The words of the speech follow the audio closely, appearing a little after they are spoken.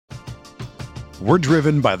We're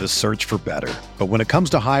driven by the search for better. But when it comes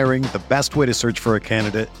to hiring, the best way to search for a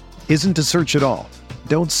candidate isn't to search at all.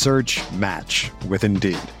 Don't search, match with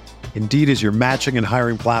Indeed. Indeed is your matching and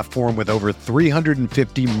hiring platform with over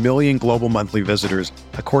 350 million global monthly visitors,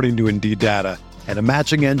 according to Indeed data, and a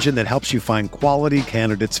matching engine that helps you find quality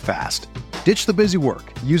candidates fast. Ditch the busy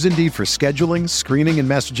work. Use Indeed for scheduling, screening, and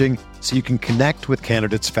messaging so you can connect with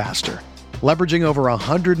candidates faster. Leveraging over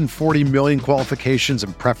 140 million qualifications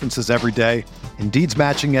and preferences every day, Indeed's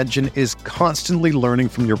matching engine is constantly learning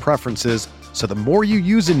from your preferences, so the more you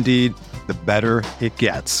use Indeed, the better it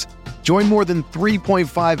gets. Join more than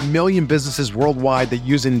 3.5 million businesses worldwide that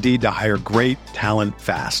use Indeed to hire great talent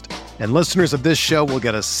fast. And listeners of this show will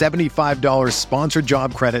get a $75 sponsored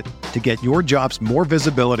job credit to get your jobs more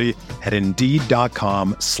visibility at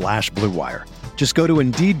Indeed.com/Blue Wire. Just go to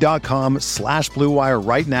Indeed.com/Blue Wire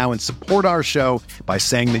right now and support our show by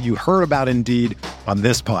saying that you heard about Indeed on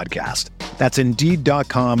this podcast. That's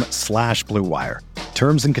Indeed.com/Blue Wire.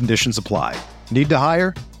 Terms and conditions apply. Need to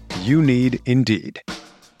hire? You need Indeed.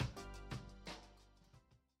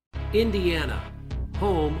 Indiana,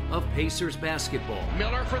 home of Pacers basketball.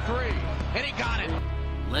 Miller for three, and he got it.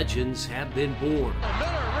 Legends have been born.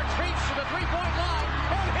 Miller retreats to the three-point line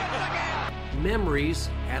and hits again. Memories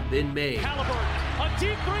have been made. Halliburton, a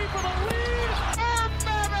deep three for the lead.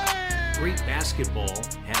 Baby! Great basketball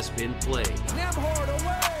has been played. Nembhard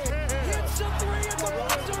away, hits a three at the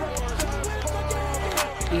buzzer to win the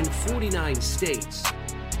game. In 49 states,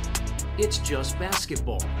 it's just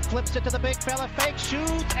basketball. Flips it to the big fella, fake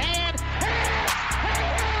shoots, and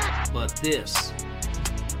hits! But this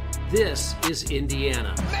is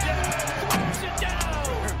Indiana. Throws it down.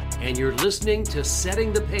 And you're listening to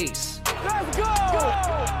Setting the Pace. Let's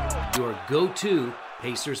go! Your go-to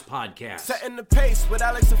Pacers podcast. Setting the pace with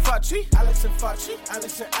Alex and Facci. Alex and Facci.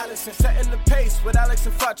 Alex and Allison. Setting the pace with Alex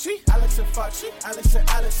and Facci. Alex and Facci. Alex and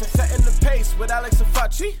Allison. Setting the pace with Alex and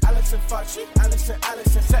Facci. Alex and Facci. Alex and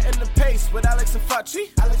Allison. Setting the pace with Alex and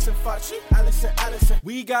Facci. Alex and Facci. Alex and Allison.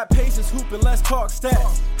 We got Pacers hooping, let's talk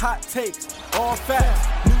stats. Hot takes, all facts.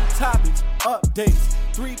 New topics, updates.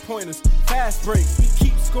 Three-pointers, fast breaks. We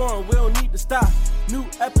keep scoring, we don't need to stop. New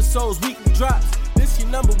episodes, weekly drops. This your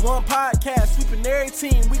number one podcast. Sweeping every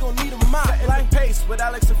team, we gon' need a mop. Setting the pace with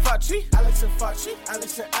Alex and Facci. Alex and Facci.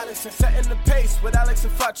 Alex and Allison. Setting the pace with Alex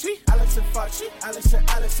and Facci. Alex and Facci. Alex and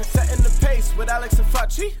Allison. Setting the pace with Alex and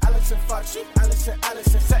Facci. Alex and Facci. Alex and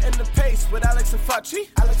Allison. Setting the pace with Alex and Facci.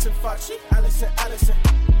 Alex and Facci. Alex and Allison.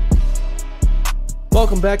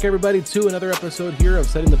 Welcome back, everybody, to another episode here of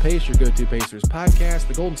Setting the Pace, your go-to Pacers podcast.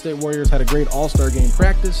 The Golden State Warriors had a great all-star game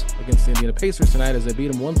practice against the Indiana Pacers tonight as they beat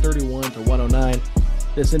them 131-109.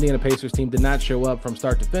 This Indiana Pacers team did not show up from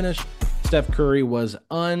start to finish. Steph Curry was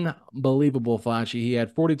unbelievable, Facci. He had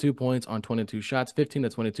 42 points on 22 shots, 15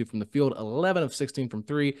 of 22 from the field, 11 of 16 from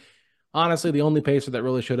three. Honestly, the only Pacer that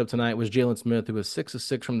really showed up tonight was Jalen Smith, who was 6 of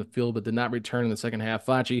 6 from the field but did not return in the second half.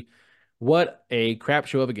 Facci, what a crap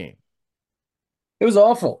show of a game. It was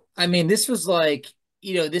awful. I mean, this was like,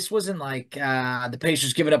 this wasn't like the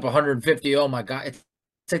Pacers giving up 150. Oh, my God. It's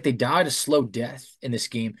like they died a slow death in this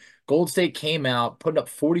game. Golden State came out, putting up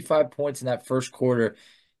 45 points in that first quarter.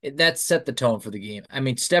 That set the tone for the game. I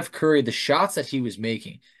mean, Steph Curry, the shots that he was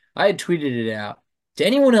making, I had tweeted it out. To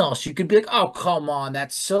anyone else, you could be like, oh, come on,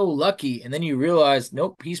 that's so lucky. And then you realize,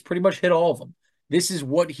 nope, he's pretty much hit all of them. This is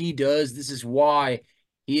what he does. This is why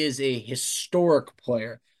he is a historic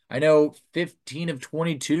player. I know 15 of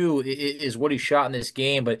 22 is what he shot in this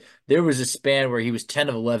game, but there was a span where he was 10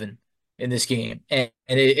 of 11 in this game. And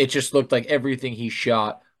it just looked like everything he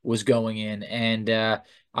shot was going in. And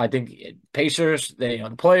I think Pacers,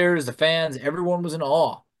 the players, the fans, everyone was in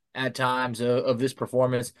awe at times of this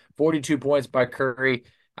performance. 42 points by Curry.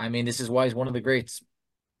 I mean, this is why he's one of the greats.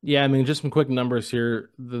 Yeah, I mean, just some quick numbers here.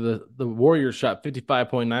 The Warriors shot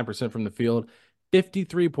 55.9% from the field,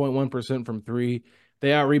 53.1% from three.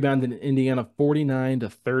 They out-rebounded Indiana 49-30,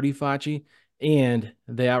 Facci, and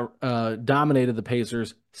they dominated the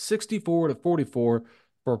Pacers 64-44 for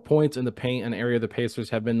points in the paint, an area the Pacers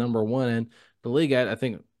have been number one in the league at. I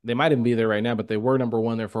think they might even be there right now, but they were number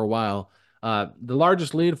one there for a while. The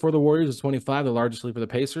largest lead for the Warriors is 25, the largest lead for the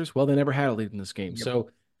Pacers. Well, they never had a lead in this game. Yep. So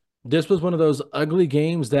this was one of those ugly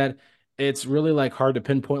games that it's really like hard to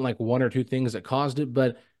pinpoint like one or two things that caused it,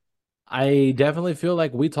 but I definitely feel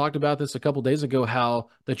like we talked about this a couple days ago, how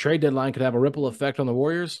the trade deadline could have a ripple effect on the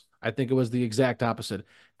Warriors. I think it was the exact opposite.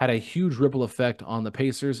 Had a huge ripple effect on the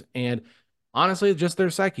Pacers, and honestly, just their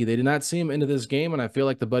psyche. They did not see him into this game, and I feel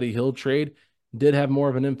like the Buddy Hield trade did have more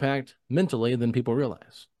of an impact mentally than people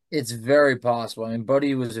realize. It's very possible. I mean,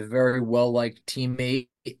 Buddy was a very well-liked teammate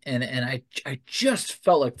and I just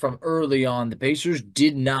felt like from early on the Pacers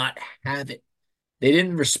did not have it. They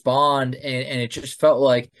didn't respond, and it just felt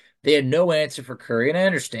like they had no answer for Curry. And I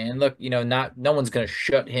understand, look, not no one's going to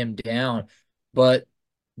shut him down, but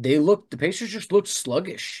the Pacers just looked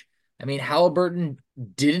sluggish. I mean, Halliburton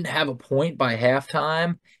didn't have a point by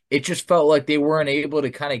halftime. It just felt like they weren't able to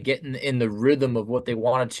kind of get in the rhythm of what they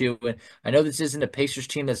wanted to. And I know this isn't a Pacers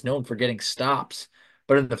team that's known for getting stops,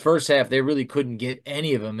 but in the first half, they really couldn't get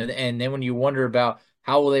any of them. And then when you wonder about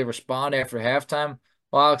how will they respond after halftime,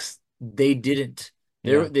 well, Alex, they didn't.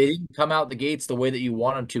 Yeah. They didn't come out the gates the way that you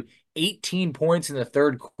want them to. 18 points in the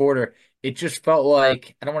third quarter. It just felt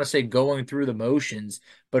like, I don't want to say going through the motions,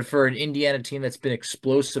 but for an Indiana team that's been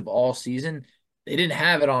explosive all season, they didn't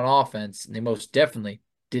have it on offense, and they most definitely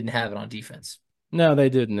didn't have it on defense. No, they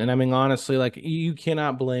didn't. And I mean, honestly, like you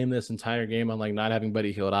cannot blame this entire game on like not having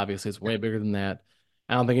Buddy Hield. Obviously, it's way bigger than that.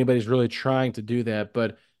 I don't think anybody's really trying to do that,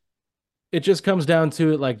 but it just comes down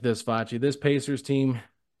to it like this, Facci. This Pacers team,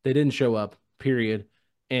 they didn't show up, period.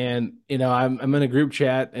 And I'm in a group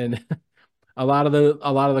chat and a lot of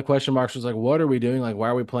the question marks was like, what are we doing? Like, why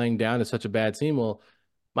are we playing down to such a bad team? Well,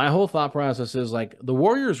 my whole thought process is like the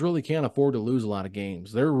Warriors really can't afford to lose a lot of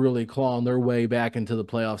games. They're really clawing their way back into the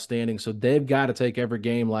playoff standing. So they've got to take every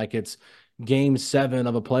game like it's game 7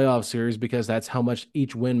 of a playoff series because that's how much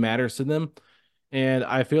each win matters to them. And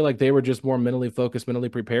I feel like they were just more mentally focused, mentally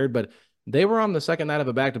prepared, but they were on the second night of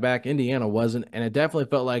a back-to-back. Indiana wasn't, and it definitely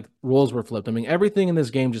felt like roles were flipped. I mean, everything in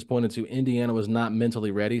this game just pointed to Indiana was not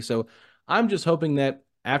mentally ready. So I'm just hoping that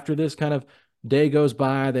after this kind of day goes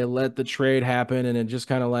by, they let the trade happen and it just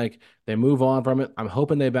kind of like they move on from it. I'm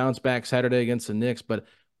hoping they bounce back Saturday against the Knicks, but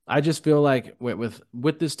I just feel like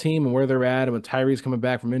with this team and where they're at, and with Tyrese coming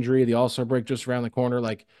back from injury, the All-Star break just around the corner,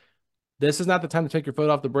 like this is not the time to take your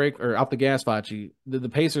foot off the brake or off the gas, Facci. The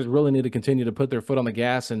Pacers really need to continue to put their foot on the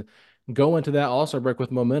gas and go into that All-Star break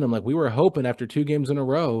with momentum. Like we were hoping after 2 games in a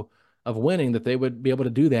row of winning that they would be able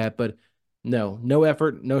to do that, but no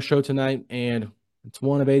effort, no show tonight, and it's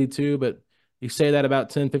 1 of 82. But you say that about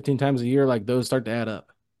 10, 15 times a year, like those start to add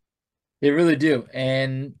up. They really do.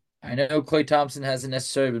 And I know Klay Thompson hasn't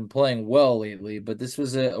necessarily been playing well lately, but this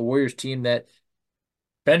was a Warriors team that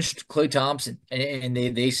benched Klay Thompson, and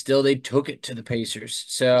they took it to the Pacers.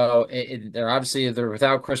 So they're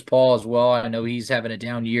without Chris Paul as well. I know he's having a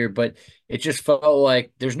down year, but it just felt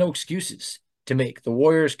like there's no excuses to make. The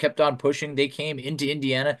Warriors kept on pushing. They came into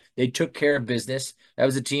Indiana. They took care of business. That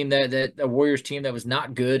was a team that a Warriors team that was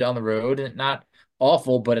not good on the road and not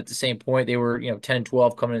awful, but at the same point they were 10 and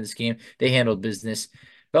 12 coming into this game. They handled business.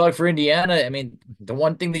 Felt like for Indiana, I mean, the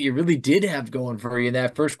one thing that you really did have going for you in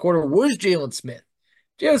that first quarter was Jalen Smith.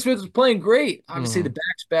 Jalen Smith was playing great. Obviously, the Mhm.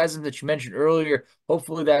 back spasm that you mentioned earlier,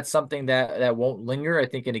 hopefully that's something that won't linger. I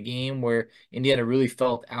think in a game where Indiana really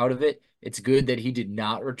felt out of it, it's good that he did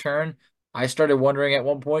not return. I started wondering at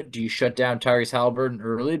one point, do you shut down Tyrese Halliburton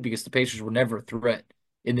early? Because the Pacers were never a threat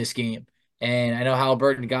in this game. And I know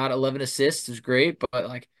Halliburton got 11 assists, is great, but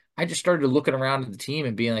like I just started looking around at the team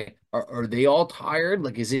and being like, are they all tired?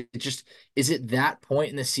 Like, is it that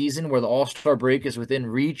point in the season where the All-Star break is within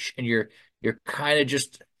reach and you're kind of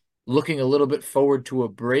just looking a little bit forward to a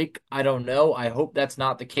break? I don't know. I hope that's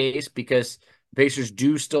not the case because the Pacers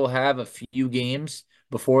do still have a few games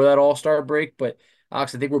before that All-Star break. But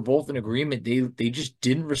Alex, I think we're both in agreement. They just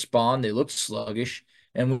didn't respond. They looked sluggish.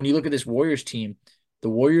 And when you look at this Warriors team, the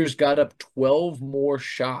Warriors got up 12 more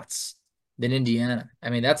shots than Indiana. I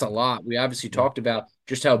mean, that's a lot. We obviously Yeah. talked about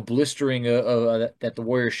just how blistering that the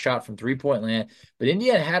Warriors shot from three-point land, but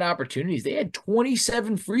Indiana had opportunities. They had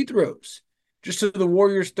 27 free throws just to the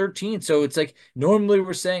Warriors 13. So it's like normally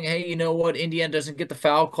we're saying, hey, you know what? Indiana doesn't get the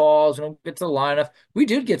foul calls, we don't get to the line enough. We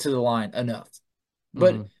did get to the line enough.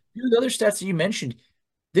 But Mhm. the other stats that you mentioned,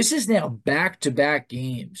 this is now back-to-back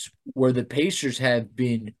games where the Pacers have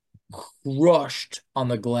been crushed on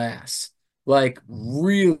the glass, like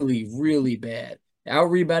really, really bad.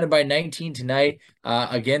 Out rebounded by 19 tonight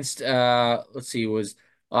against let's see, it was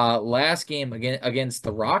last game against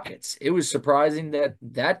the Rockets. It was surprising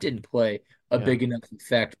that didn't play a Yeah. big enough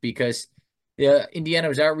effect because Indiana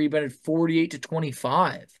was out rebounded 48 to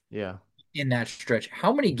 25 Yeah. in that stretch.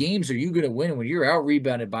 How many games are you going to win when you're out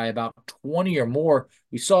rebounded by about 20 or more?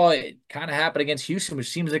 We saw it kind of happen against Houston, which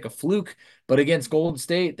seems like a fluke, but against Golden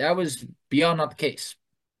State, that was beyond not the case.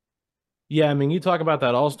 Yeah, I mean, you talk about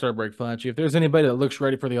that All-Star break, Fletch. If there's anybody that looks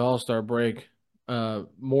ready for the All-Star break,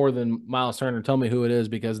 more than Miles Turner, tell me who it is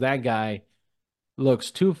because that guy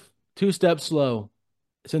looks two steps slow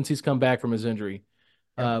since he's come back from his injury.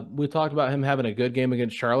 Yeah. We talked about him having a good game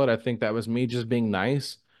against Charlotte. I think that was me just being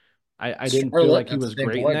nice. I didn't feel Charlotte, like he that's was the same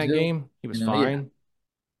great in point that too. game. He was Yeah. fine.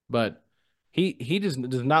 but he just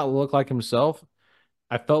does not look like himself.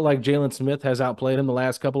 I felt like Jalen Smith has outplayed him the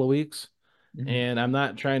last couple of weeks. Mhm. And I'm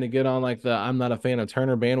not trying to get on like the I'm not a fan of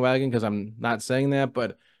Turner bandwagon because I'm not saying that,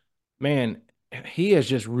 but man, he has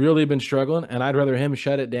just really been struggling, and I'd rather him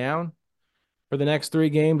shut it down for the next 3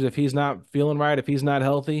 games if he's not feeling right, if he's not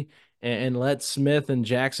healthy, and let Smith and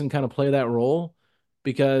Jackson kind of play that role.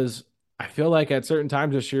 Because I feel like at certain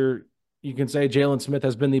times this year, you can say Jalen Smith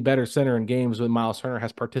has been the better center in games that Miles Turner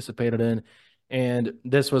has participated in. And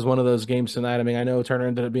this was one of those games tonight. I mean, I know Turner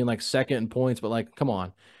ended up being like second in points, but like, come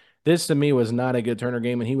on. This to me was not a good Turner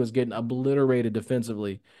game, and he was getting obliterated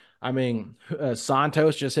defensively. I mean,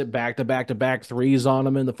 Santos just hit back to back to back threes on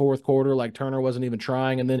him in the fourth quarter. Like Turner wasn't even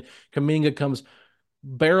trying. And then Kaminga comes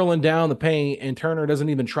barreling down the paint and Turner doesn't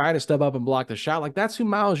even try to step up and block the shot. Like that's who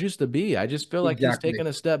Miles used to be. I just feel like he's Exactly. taken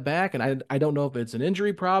a step back, and I don't know if it's an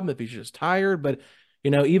injury problem, if he's just tired, but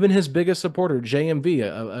even his biggest supporter,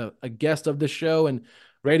 JMV, a guest of the show and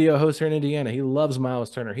radio host here in Indiana, he loves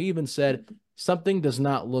Miles Turner. He even said something does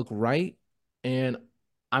not look right. And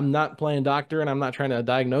I'm not playing doctor and I'm not trying to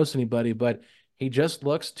diagnose anybody, but he just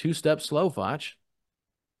looks 2 steps slow, Foch.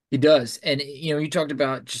 He does. And, you talked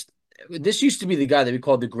about just this used to be the guy that we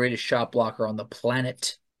called the greatest shot blocker on the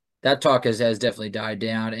planet. That talk has definitely died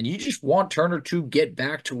down. And you just want Turner to get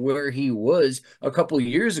back to where he was a couple of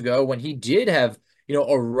years ago when he did have,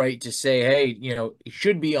 a right to say, hey, he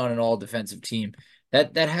should be on an all defensive team.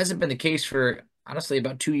 That hasn't been the case for honestly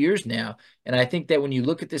about 2 years now. And I think that when you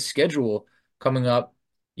look at this schedule coming up,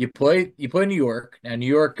 you play New York. Now New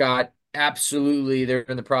York got absolutely they're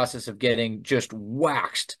in the process of getting just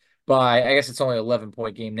waxed by, I guess it's only an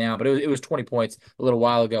 11-point game now, but it was 20 points a little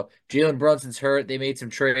while ago. Jalen Brunson's hurt. They made some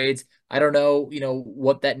trades. I don't know,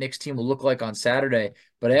 what that Knicks team will look like on Saturday.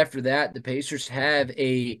 But after that, the Pacers have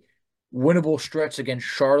a winnable stretch against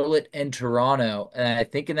Charlotte and Toronto. And I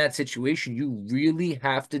think in that situation, you really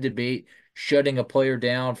have to debate shutting a player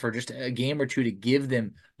down for just a game or two to give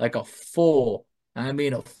them like a full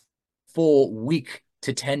week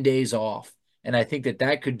to 10 days off. And I think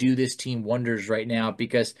that could do this team wonders right now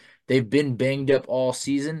because they've been banged up all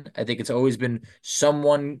season. I think it's always been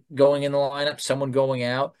someone going in the lineup, someone going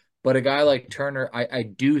out. But a guy like Turner, I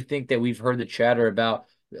do think that we've heard the chatter about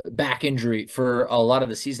back injury for a lot of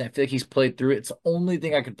the season. I feel like he's played through it. It's the only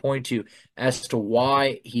thing I could point to as to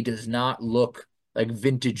why he does not look like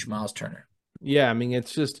vintage Miles Turner. Yeah, I mean,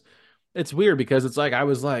 it's weird because it's like I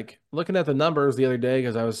was like looking at the numbers the other day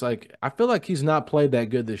because I was like, I feel like he's not played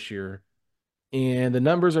that good this year. And the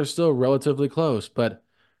numbers are still relatively close, but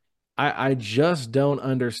I just don't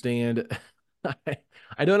understand. I,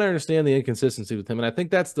 I don't understand the inconsistency with him. And I think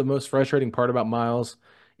that's the most frustrating part about Miles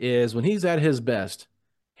is when he's at his best,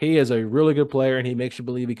 he is a really good player and he makes you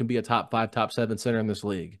believe he can be a top 5, top 7 center in this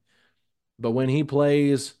league. But when he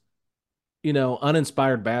plays,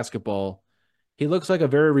 uninspired basketball, he looks like a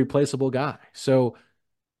very replaceable guy. So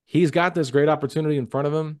he's got this great opportunity in front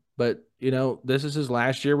of him, but this is his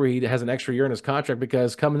last year where he has an extra year in his contract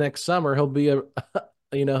because come next summer he'll be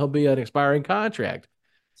he'll be an expiring contract.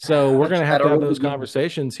 So we're That's gonna have that to have old those again.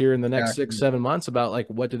 conversations here in the next six, Exactly. 7 months about like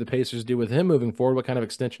what do the Pacers do with him moving forward? What kind of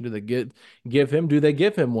extension do they give him? Do they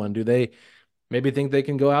give him one? Do they maybe think they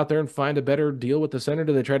can go out there and find a better deal with the center?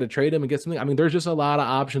 Do they try to trade him and get something? I mean, there's just a lot of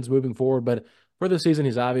options moving forward, but for the season,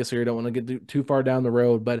 he's obviously you don't want to get too far down the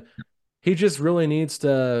road, but he just really needs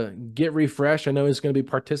to get refreshed. I know he's going to be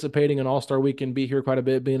participating in All-Star Weekend, be here quite a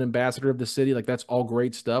bit, being ambassador of the city. Like that's all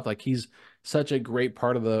great stuff. Like he's such a great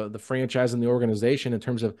part of the franchise and the organization in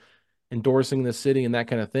terms of endorsing the city and that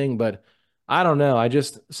kind of thing. But I don't know. I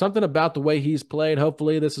just something about the way he's played.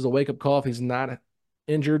 Hopefully, this is a wake up call if he's not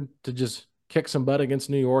injured to just kick some butt against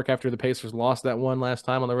New York after the Pacers lost that one last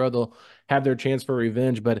time on the road. They'll have their chance for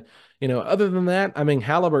revenge. But other than that, I mean,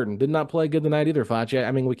 Halliburton did not play good tonight either, Facci.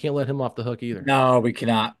 I mean, we can't let him off the hook either. No, we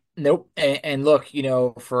cannot. Nope. And look,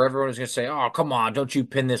 for everyone who's going to say, oh, come on, don't you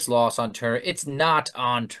pin this loss on Turner. It's not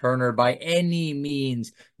on Turner by any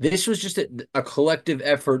means. This was just a collective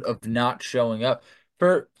effort of not showing up.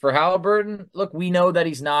 For Halliburton, look, we know that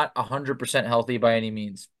he's not 100% healthy by any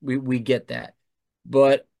means. We get that.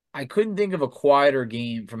 But I couldn't think of a quieter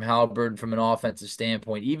game from Halliburton from an offensive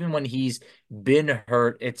standpoint. Even when he's been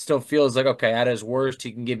hurt, it still feels like, okay, at his worst,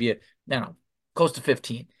 he can give you, no, close to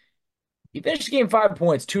 15. He finished the game 5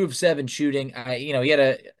 points, 2 of 7 shooting. He had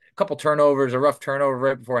a couple turnovers, a rough turnover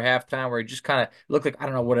right before halftime where he just kind of looked like, I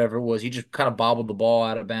don't know, whatever it was. He just kind of bobbled the ball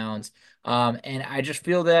out of bounds. And I just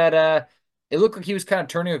feel that it looked like he was kind of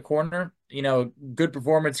turning a corner. Good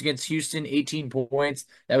performance against Houston, 18 points.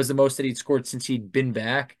 That was the most that he'd scored since he'd been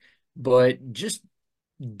back. But just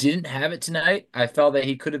didn't have it tonight. I felt that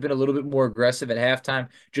he could have been a little bit more aggressive at halftime,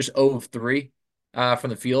 just 0 of 3 from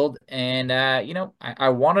the field. And, I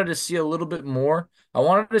wanted to see a little bit more. I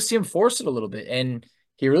wanted to see him force it a little bit, and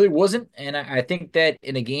he really wasn't. And I think that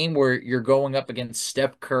in a game where you're going up against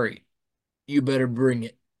Steph Curry, you better bring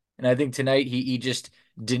it. And I think tonight he just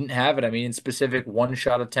didn't have it. I mean, in specific, one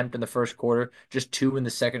shot attempt in the first quarter, just two in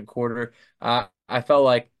the second quarter. I felt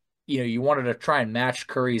like, you wanted to try and match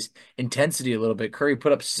Curry's intensity a little bit. Curry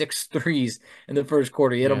put up six threes in the first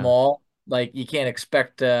quarter. He hit them Yeah. all. Like, you can't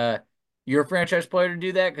expect your franchise player to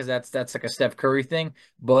do that, because that's like a Steph Curry thing.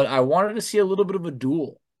 But I wanted to see a little bit of a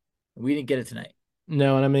duel. We didn't get it tonight.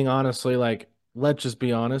 No, and I mean honestly, like let's just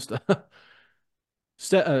be honest.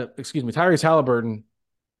 Tyrese Halliburton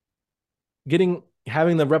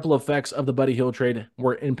having the ripple effects of the Buddy Hield trade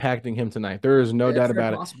were impacting him tonight. There is no It's doubt very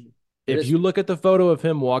about it. possible. It If is. you look at the photo of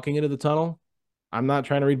him walking into the tunnel, I'm not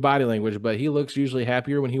trying to read body language, but he looks usually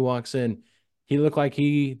happier when he walks in. He looked like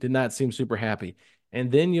he did not seem super happy.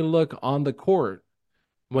 And then you look on the court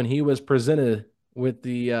when he was presented with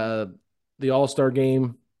the All-Star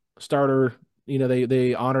game starter,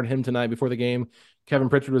 they honored him tonight before the game. Kevin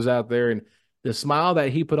Pritchard was out there, and the smile that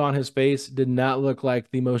he put on his face did not look like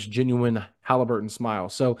the most genuine Halliburton smile.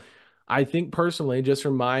 So I think personally, just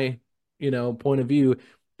from my, point of view,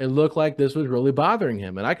 it looked like this was really bothering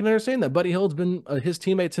him. And I can understand that. Buddy Hield's been his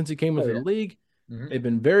teammate since he came Oh into the yeah. league. Mhm. They've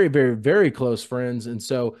been very, very, very close friends. And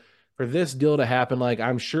so for this deal to happen, like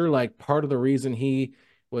I'm sure like part of the reason he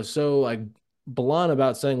was so like blunt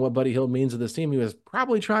about saying what Buddy Hield means to this team, he was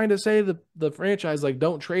probably trying to say the franchise, like,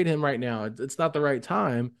 don't trade him right now. It's not the right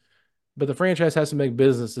time. But the franchise has to make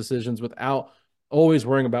business decisions without always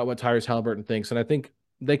worrying about what Tyrese Halliburton thinks. And I think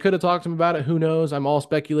they could have talked to him about it. Who knows? I'm all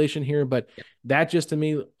speculation here, but that just to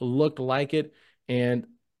me looked like it. And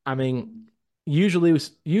I mean, usually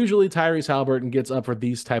Tyrese Halliburton gets up for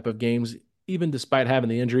these type of games, even despite having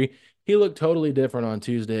the injury. He looked totally different on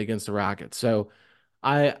Tuesday against the Rockets. So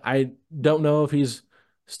I don't know if he's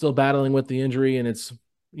still battling with the injury and it's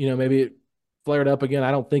maybe it flared up again.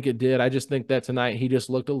 I don't think it did. I just think that tonight he just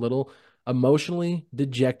looked a little emotionally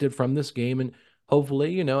dejected from this game, and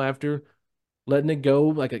hopefully, after letting it go,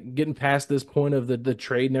 like getting past this point of the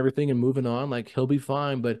trade and everything and moving on, like he'll be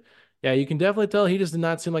fine. But yeah, you can definitely tell he just did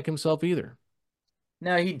not seem like himself either.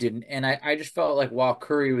 No, he didn't. And I just felt like while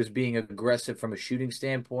Curry was being aggressive from a shooting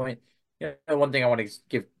standpoint, one thing I want to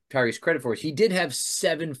give Tyrese credit for is he did have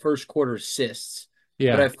seven first quarter assists, but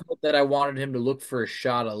Yeah, I felt that I wanted him to look for a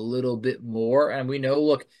shot a little bit more. And we know,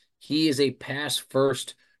 look, he is a pass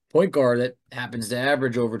first point guard that happens to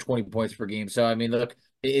average over 20 points per game. So, I mean, look,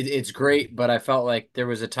 it's great, but I felt like there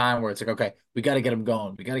was a time where it's like, okay, we got to get him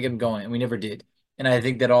going. We got to get him going. And we never did. And I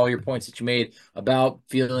think that all your points that you made about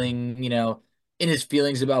feeling, in his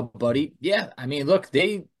feelings about Buddy. Yeah, I mean, look,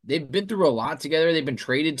 they've been through a lot together. They've been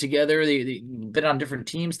traded together. They've been on different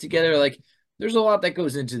teams together. Like, there's a lot that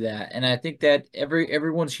goes into that, and I think that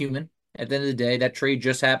everyone's human. At the end of the day, that trade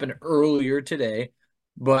just happened earlier today,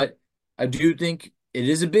 but I do think it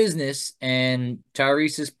is a business, and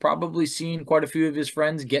Tyrese has probably seen quite a few of his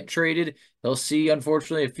friends get traded. He'll see,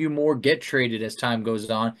 unfortunately, a few more get traded as time goes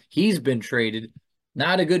on. He's been traded.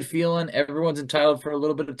 Not a good feeling. Everyone's entitled for a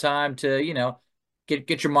little bit of time to,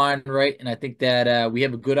 get your mind right. And I think that we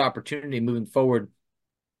have a good opportunity moving forward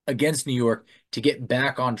against New York to get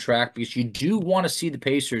back on track, because you do want to see the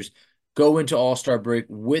Pacers go into All-Star break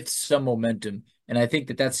with some momentum. And I think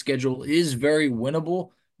that that schedule is very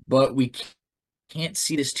winnable, but we can't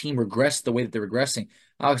see this team regress the way that they're regressing.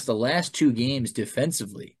 Alex, the last two games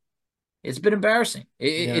defensively, it's been embarrassing.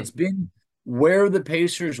 yeah, It's been where the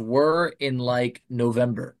Pacers were in like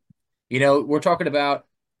November. We're talking about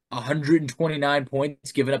 129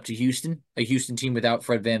 points given up to Houston, a Houston team without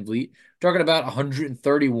Fred VanVleet. Talking about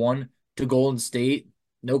 131 to Golden State,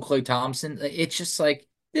 no Klay Thompson. It's just like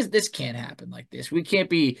this can't happen like this. We can't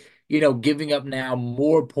be, giving up now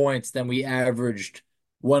more points than we averaged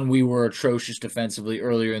when we were atrocious defensively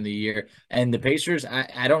earlier in the year. And the Pacers,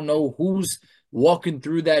 I don't know who's walking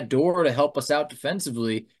through that door to help us out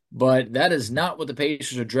defensively, but that is not what the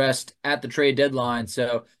Pacers addressed at the trade deadline.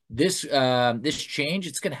 So this change,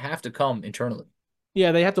 it's going to have to come internally.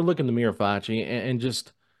 yeah. They have to look in the mirror, Facci, and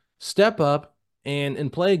just step up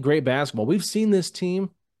and play great basketball. We've seen this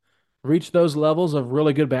team reach those levels of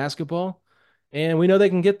really good basketball, and we know they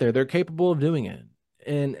can get there. They're capable of doing it,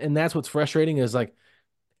 and that's what's frustrating is like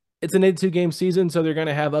it's an 82 game season, so they're going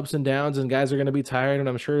to have ups and downs, and guys are going to be tired, and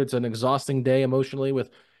I'm sure it's an exhausting day emotionally with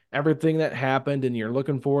everything that happened, and you're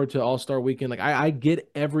looking forward to All Star Weekend. Like I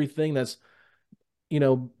get everything. That's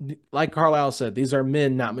like Carlisle said, these are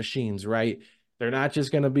men, not machines, right? They're not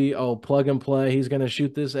just going to be, oh, plug and play. He's going to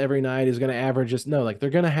shoot this every night. He's going to average just, no, like they're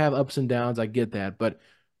going to have ups and downs. I get that. But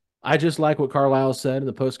I just like what Carlisle said in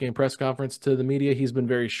the post-game press conference to the media. He's been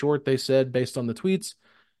very short, they said, based on the tweets.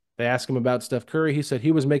 They asked him about Steph Curry. He said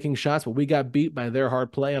he was making shots, but we got beat by their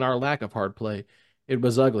hard play and our lack of hard play. It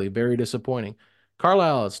was ugly, very disappointing.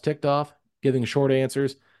 Carlisle is ticked off, giving short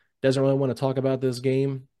answers, doesn't really want to talk about this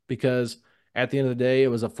game because at the end of the day, it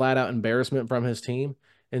was a flat-out embarrassment from his team.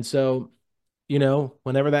 And so,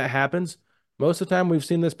 whenever that happens, most of the time we've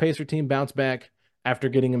seen this Pacer team bounce back after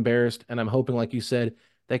getting embarrassed, and I'm hoping, like you said,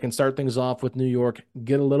 they can start things off with New York,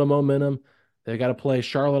 get a little momentum. They got to play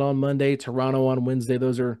Charlotte on Monday, Toronto on Wednesday.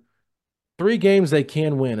 Those are 3 games they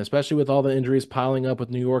can win, especially with all the injuries piling up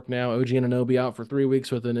with New York now. OG Anunoby out for 3 weeks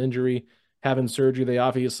with an injury, having surgery. They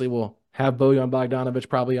obviously will have Bojan Bogdanovic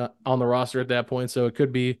probably on the roster at that point. So it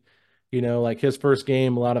could be, like his first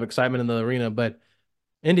game, a lot of excitement in the arena. But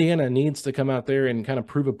Indiana needs to come out there and kind of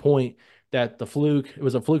prove a point that it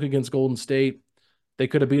was a fluke against Golden State. They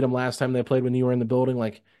could have beat them last time they played when you were in the building.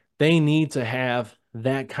 Like, they need to have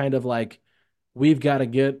that kind of we've got to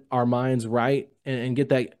get our minds right and get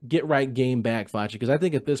that get right game back, Facci. Because I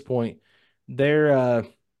think at this point they're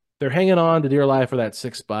hanging on to dear life for that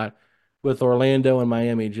 6th spot, with Orlando and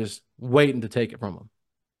Miami just waiting to take it from them.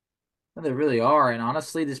 Well, they really are. And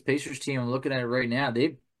honestly, this Pacers team, I'm looking at it right now,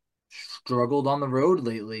 they've struggled on the road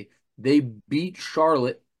lately. They beat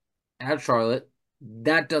Charlotte at Charlotte.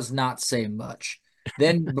 That does not say much.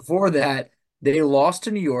 Then before that, they lost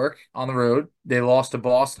to New York on the road. They lost to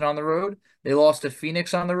Boston on the road. They lost to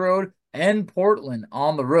Phoenix on the road and Portland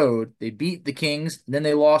on the road. They beat the Kings. Then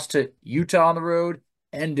they lost to Utah on the road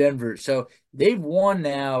and Denver. So they've won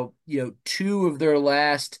now, 2 of their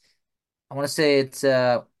last, I want to say it's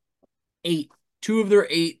 8, 2 of their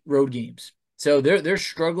 8 road games. So they're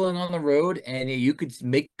struggling on the road, and you could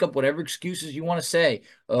make up whatever excuses you want to say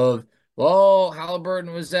of, well,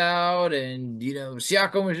 Halliburton was out, and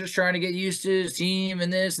Siakam was just trying to get used to his team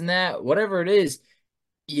and this and that. Whatever it is,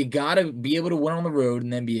 you got to be able to win on the road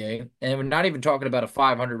in the NBA. And we're not even talking about a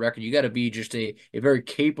 500 record. You got to be just a very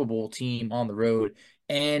capable team on the road.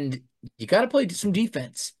 And you got to play some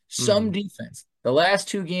defense. Defense. The last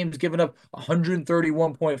 2 games giving up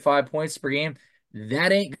 131.5 points per game.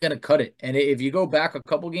 That ain't going to cut it. And if you go back a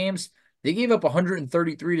couple games, they gave up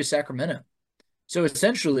 133 to Sacramento. So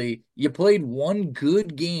essentially, you played one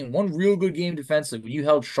real good game defensively. You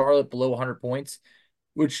held Charlotte below 100 points,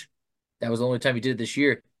 which that was the only time you did it this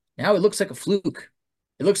year. Now it looks like a fluke.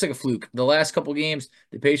 The last couple games,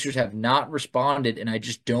 the Pacers have not responded, and I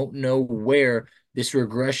just don't know where this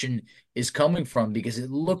regression is coming from, because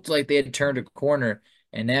it looked like they had turned a corner,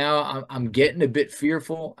 and now I'm getting a bit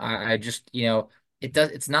fearful. I just,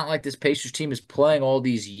 it's not like this Pacers team is playing all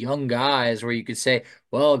these young guys where you could say,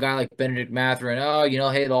 well, a guy like Benedict Mathurin,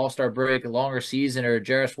 hey, the All-Star break, a longer season, or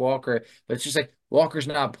Jarris Walker. But it's just like Walker's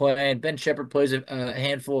not playing. Ben Shepherd plays a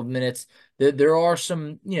handful of minutes. There are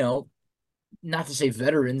some, not to say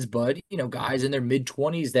veterans, but, guys in their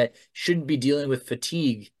mid-20s that shouldn't be dealing with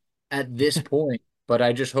fatigue at this point. But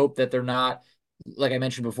I just hope that they're not, like I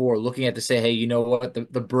mentioned before, looking at to say, hey, you know what,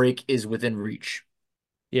 the break is within reach.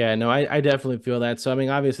 Yeah, no, I definitely feel that. So, I mean,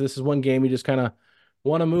 obviously, this is one game you just kind of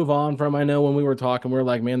want to move on from. I know when we were talking, we were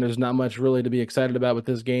like, man, there's not much really to be excited about with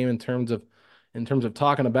this game in terms of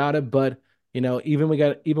talking about it. But, even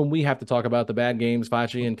we have to talk about the bad games,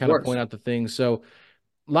 Facci, and kind of point out the things. So,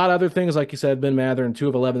 a lot of other things, like you said, Ben Mathurin, 2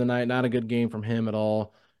 of 11 tonight, not a good game from him at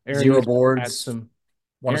all. Aaron boards.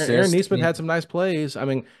 Aaron Nesmith had some nice plays. I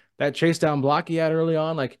mean, that chase down block he had early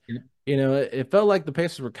on, it felt like the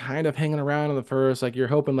Pacers were kind of hanging around in the first. Like, you're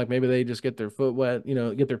hoping maybe they just get their foot wet,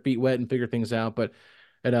 get their feet wet and figure things out. But,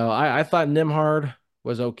 I thought Nembhard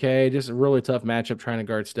was okay. Just a really tough matchup trying to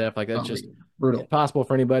guard Steph. Like, that's just brutal. Impossible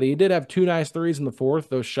for anybody. He did have 2 nice threes in the fourth.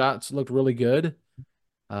 Those shots looked really good.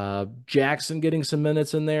 Jackson getting some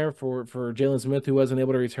minutes in there for Jalen Smith, who wasn't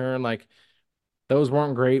able to return. Like, those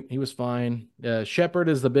weren't great. He was fine. Shepherd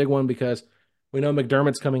is the big one because we know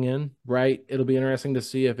McDermott's coming in, right? It'll be interesting to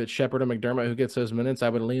see if it's Shepherd or McDermott who gets those minutes. I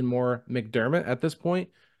would lean more McDermott at this point,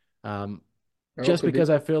 just because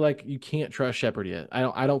I feel like you can't trust Shepherd yet.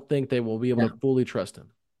 I don't think they will be able to fully trust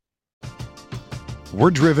him.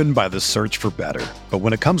 We're driven by the search for better. But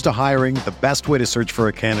when it comes to hiring, the best way to search for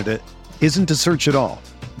a candidate isn't to search at all.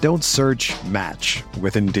 Don't search, match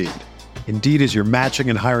with Indeed. Indeed is your matching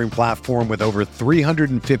and hiring platform with over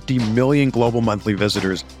 350 million global monthly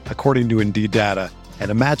visitors, according to Indeed data, and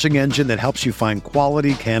a matching engine that helps you find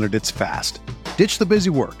quality candidates fast. Ditch the busy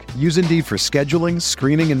work. Use Indeed for scheduling,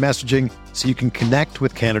 screening, and messaging so you can connect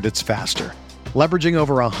with candidates faster. Leveraging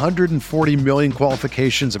over 140 million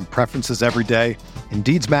qualifications and preferences every day,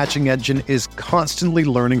 Indeed's matching engine is constantly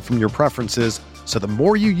learning from your preferences, so the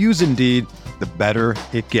more you use Indeed, the better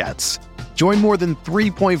it gets. Join more than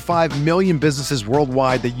 3.5 million businesses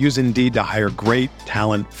worldwide that use Indeed to hire great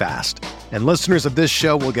talent fast. And listeners of this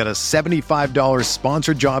show will get a $75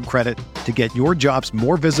 sponsored job credit to get your jobs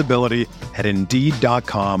more visibility at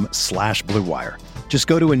Indeed.com/Blue Wire. Just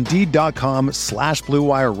go to Indeed.com/Blue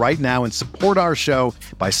Wire right now and support our show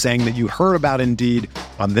by saying that you heard about Indeed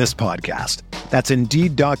on this podcast. That's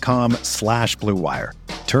Indeed.com/Blue Wire.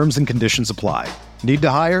 Terms and conditions apply. Need to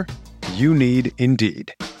hire? You need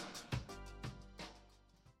Indeed.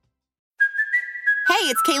 Hey,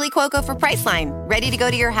 it's Kaylee Cuoco for Priceline. Ready to go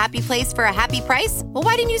to your happy place for a happy price? Well,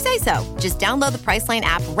 why didn't you say so? Just download the Priceline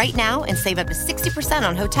app right now and save up to 60%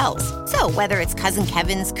 on hotels. So whether it's Cousin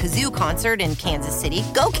Kevin's Kazoo Concert in Kansas City,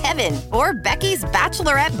 go Kevin, or Becky's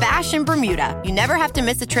Bachelorette Bash in Bermuda, you never have to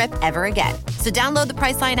miss a trip ever again. So download the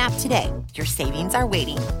Priceline app today. Your savings are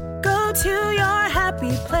waiting. Go to your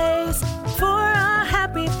happy place for a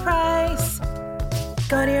happy price.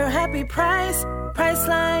 Go to your happy price,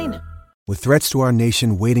 Priceline. With threats to our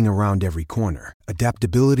nation waiting around every corner,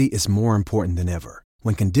 adaptability is more important than ever.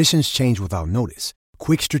 When conditions change without notice,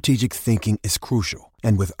 quick strategic thinking is crucial.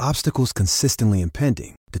 And with obstacles consistently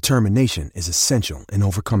impending, determination is essential in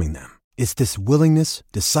overcoming them. It's this willingness,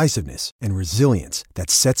 decisiveness, and resilience that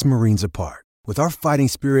sets Marines apart. With our fighting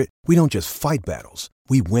spirit, we don't just fight battles,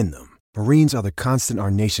 we win them. Marines are the constant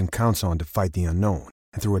our nation counts on to fight the unknown.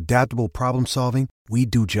 And through adaptable problem solving, we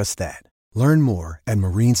do just that. Learn more at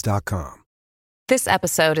marines.com. This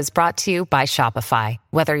episode is brought to you by Shopify.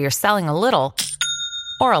 Whether you're selling a little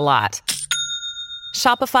or a lot,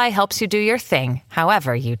 Shopify helps you do your thing,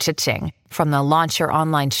 however you cha-ching. From the launch your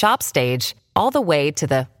online shop stage, all the way to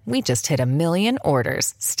the we just hit 1 million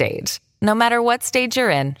orders stage. No matter what stage you're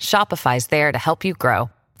in, Shopify's there to help you grow.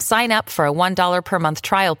 Sign up for a $1 per month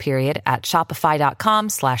trial period at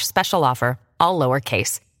shopify.com/special offer, all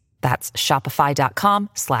lowercase. That's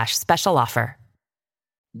shopify.com/special offer.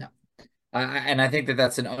 No. And I think that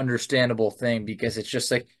that's an understandable thing because it's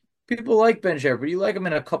just like people like Ben Shepherd. You like him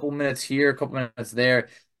in a couple minutes here, a couple minutes there.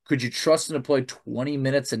 Could you trust him to play 20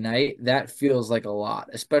 minutes a night? That feels like a lot,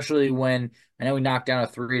 especially when I know we knocked down a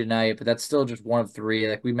 3 tonight, but that's still just 1 of 3.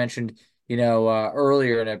 Like we mentioned,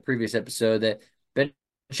 earlier in a previous episode that Ben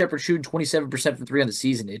Shepherd shooting 27% from 3 on the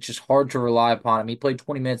season. It's just hard to rely upon him. He played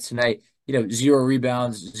 20 minutes tonight. 0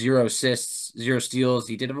 rebounds, 0 assists, 0 steals.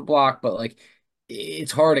 He did have a block, but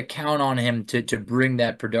it's hard to count on him to bring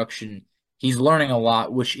that production. He's learning a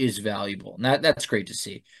lot, which is valuable. And that's great to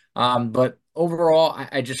see. But overall,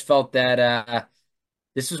 I just felt that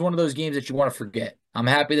this is one of those games that you want to forget. I'm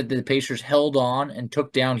happy that the Pacers held on and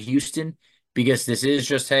took down Houston because this is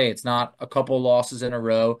just, hey, it's not a couple of losses in a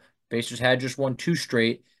row. Pacers had just won 2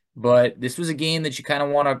 straight, but this was a game that you kind of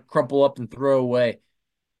want to crumple up and throw away.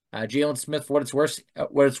 Jalen Smith, for what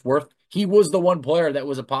it's worth, he was the one player that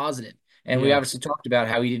was a positive. And we obviously talked about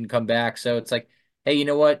how he didn't come back. So it's like, hey, you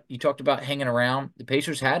know what? You talked about hanging around. The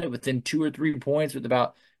Pacers had it within 2 or 3 points with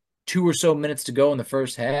about 2 or so minutes to go in the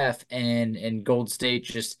first half. And Golden State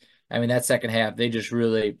that second half, they just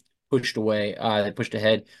really pushed away. They pushed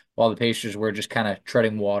ahead while the Pacers were just kind of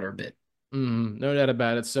treading water a bit. No doubt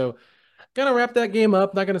about it. So gonna wrap that game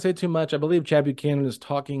up. Not gonna say too much. I believe Chad Buchanan is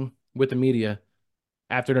talking with the media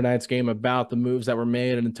after tonight's game about the moves that were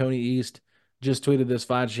made. And Tony East just tweeted this,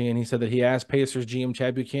 Facci, and he said that he asked Pacers GM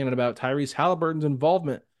Chad Buchanan about Tyrese Halliburton's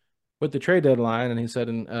involvement with the trade deadline. And he said,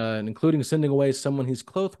 including sending away someone he's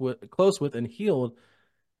close with and healed.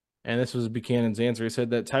 And this was Buchanan's answer. He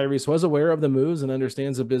said that Tyrese was aware of the moves and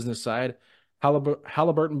understands the business side.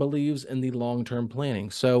 Halliburton believes in the long-term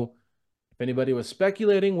planning. So if anybody was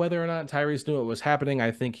speculating whether or not Tyrese knew what was happening,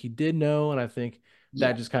 I think he did know. And I think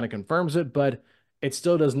that just kind of confirms it. But it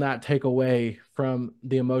still does not take away from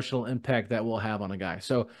the emotional impact that will have on a guy.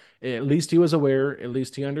 So at least he was aware, at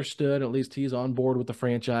least he understood, at least he's on board with the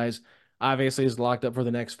franchise. Obviously, he's locked up for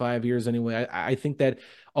the next 5 years anyway. I think that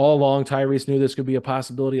all along Tyrese knew this could be a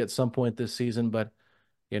possibility at some point this season, but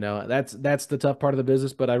that's the tough part of the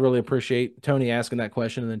business. But I really appreciate Tony asking that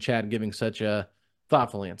question and then Chad giving such a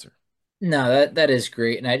thoughtful answer. No, that is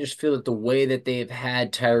great. And I just feel that the way that they've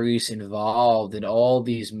had Tyrese involved in all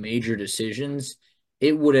these major decisions,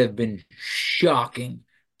 it would have been shocking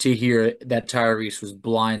to hear that Tyrese was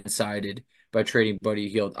blindsided by trading Buddy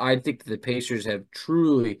Hield. I think that the Pacers have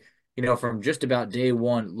truly, from just about day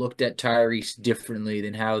one, looked at Tyrese differently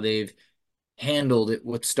than how they've handled it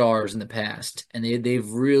with stars in the past. And they've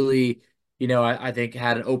really, I think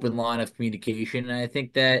had an open line of communication. And I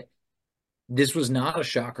think that this was not a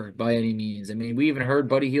shocker by any means. I mean, we even heard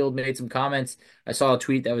Buddy Hield made some comments. I saw a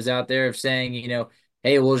tweet that was out there of saying,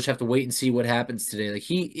 hey, we'll just have to wait and see what happens today. Like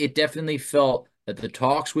it definitely felt that the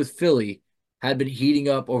talks with Philly had been heating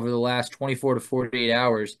up over the last 24 to 48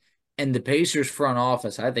 hours. And the Pacers front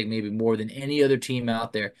office, I think maybe more than any other team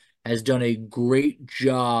out there, has done a great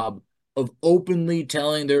job of openly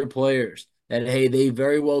telling their players that, hey, they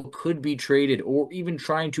very well could be traded, or even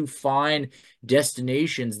trying to find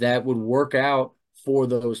destinations that would work out for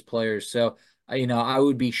those players. So, I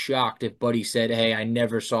would be shocked if Buddy said, hey, I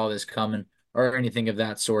never saw this coming or anything of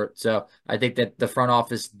that sort. So I think that the front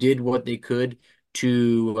office did what they could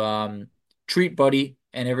to treat Buddy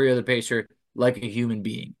and every other Pacer like a human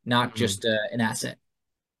being, not just an asset.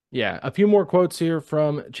 Yeah, a few more quotes here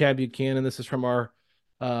from Chad Buchanan. This is from our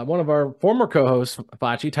one of our former co-hosts,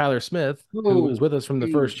 Facci, Tyler Smith, who was with us from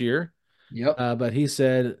the first year. Yep. But he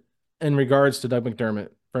said, in regards to Doug McDermott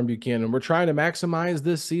from Buchanan, we're trying to maximize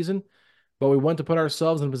this season, but we want to put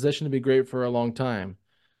ourselves in a position to be great for a long time.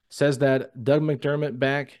 Says that Doug McDermott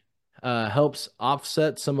back helps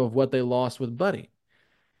offset some of what they lost with Buddy.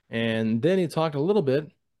 And then he talked a little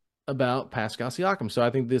bit about Pascal Siakam. So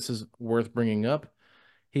I think this is worth bringing up.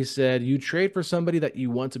 He said, you trade for somebody that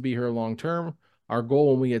you want to be here long term. Our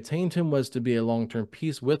goal when we attained him was to be a long-term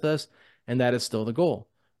piece with us, and that is still the goal.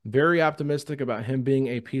 Very optimistic about him being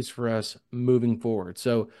a piece for us moving forward.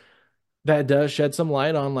 So that does shed some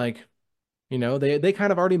light on, like, they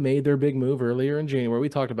kind of already made their big move earlier in January. We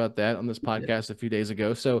talked about that on this podcast a few days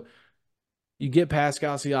ago. So you get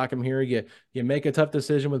Pascal Siakam here. You make a tough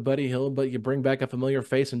decision with Buddy Hield, but you bring back a familiar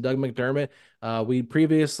face in Doug McDermott. We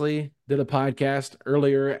previously did a podcast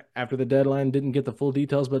earlier after the deadline. Didn't get the full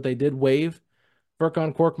details, but they did waive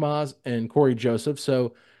Furkan Korkmaz and Corey Joseph.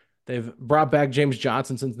 So they've brought back James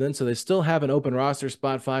Johnson since then. So they still have an open roster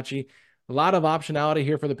spot, Facci. A lot of optionality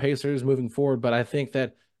here for the Pacers moving forward, but I think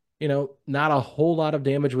that not a whole lot of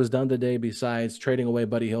damage was done today besides trading away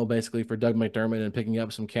Buddy Hield basically for Doug McDermott and picking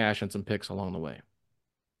up some cash and some picks along the way.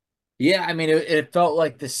 Yeah, I mean, it felt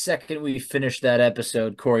like the second we finished that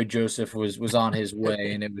episode, Corey Joseph was on his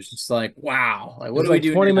way, and it was just like, wow, like what do we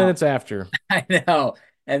do 20 now? minutes after. I know.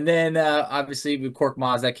 And then obviously with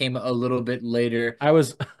Korkmaz, that came a little bit later. I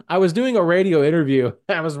was doing a radio interview.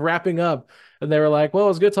 I was wrapping up, and they were like, "Well, it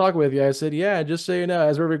was good talking with you." I said, "Yeah, just so you know,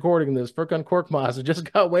 as we're recording this, Furkan Korkmaz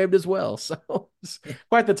just got waived as well." So it's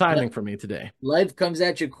quite the timing for me today. Life comes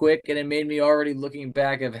at you quick, and it made me already looking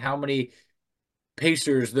back of how many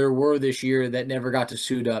Pacers there were this year that never got to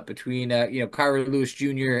suit up between Kyrie Lewis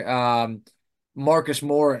Jr., Marcus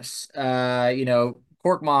Morris, Korkmaz,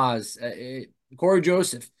 Corey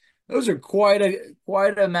Joseph. Those are quite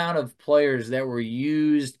a amount of players that were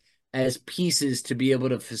used as pieces to be able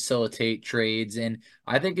to facilitate trades. And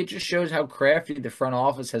I think it just shows how crafty the front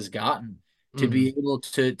office has gotten to be able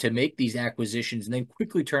to make these acquisitions and then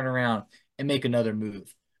quickly turn around and make another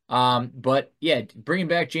move. But yeah, bringing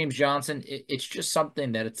back James Johnson, it's just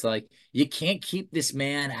something that it's like you can't keep this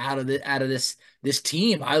man out of this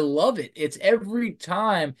team. I love it. It's every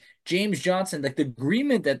time James Johnson, like the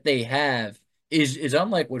agreement that they have is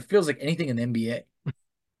unlike what feels like anything in the NBA.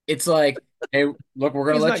 It's like, hey, look, we're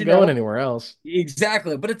gonna let you know. He's not going anywhere else.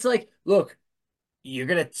 Exactly, but it's like, look, you're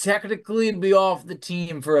gonna technically be off the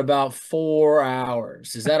team for about 4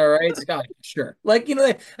 hours. Is that all right? It's like, oh, sure. Like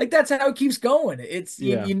that's how it keeps going. It's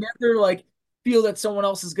you never like feel that someone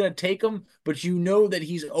else is gonna take him, but you know that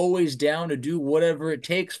he's always down to do whatever it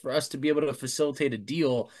takes for us to be able to facilitate a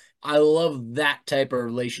deal. I love that type of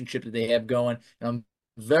relationship that they have going, and I'm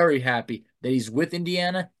very happy that he's with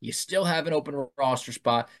Indiana. You still have an open roster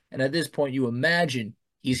spot, and at this point, you imagine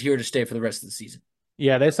he's here to stay for the rest of the season.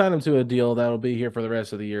 Yeah, they signed him to a deal that'll be here for the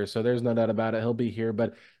rest of the year, so there's no doubt about it. He'll be here,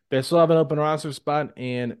 but they still have an open roster spot,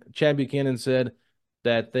 and Chad Buchanan said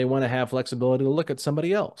that they want to have flexibility to look at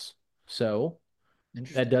somebody else. So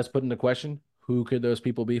that does put into question, who could those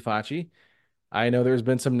people be, Facci? I know there's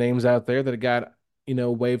been some names out there that got,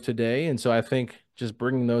 waived today, and so I think just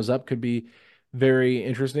bringing those up could be very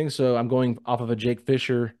interesting. So I'm going off of a Jake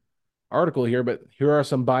Fisher article here, but here are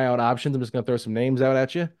some buyout options. I'm just going to throw some names out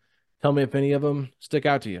at you. Tell me if any of them stick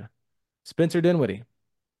out to you. Spencer Dinwiddie,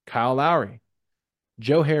 Kyle Lowry,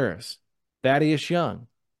 Joe Harris, Thaddeus Young,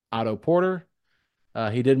 Otto Porter.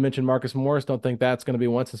 He did mention Marcus Morris. Don't think that's going to be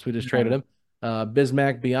one since we just traded him.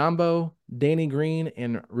 Bismack Biyombo, Danny Green,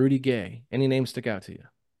 and Rudy Gay. Any names stick out to you?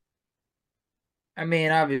 I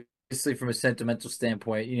mean, obviously from a sentimental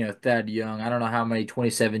standpoint, Thad Young, I don't know how many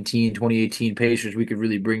 2017, 2018 Pacers we could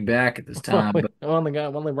really bring back at this time. But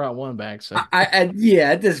only brought one back. So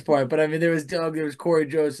yeah, at this point. But I mean, there was Doug, there was Corey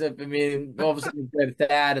Joseph. I mean, all of a sudden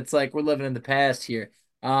Thad, it's like we're living in the past here.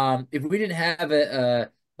 If we didn't have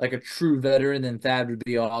a like a true veteran, then Thad would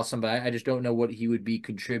be awesome. But I just don't know what he would be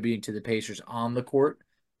contributing to the Pacers on the court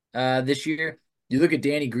this year. You look at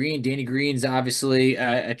Danny Green. Danny Green's obviously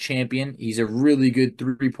a champion. He's a really good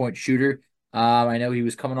 3-point shooter. I know he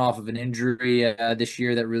was coming off of an injury this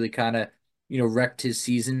year that really kind of wrecked his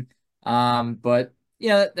season. But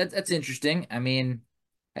that's interesting. I mean,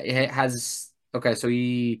 it has okay. So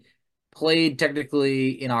he played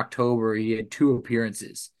technically in October. He had 2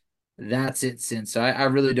 appearances. That's it since. So I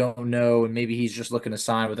really don't know. And maybe he's just looking to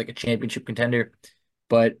sign with like a championship contender.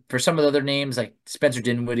 But for some of the other names like Spencer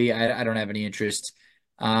Dinwiddie, I don't have any interest.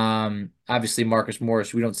 Obviously Marcus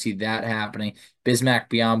Morris, we don't see that happening. Bismack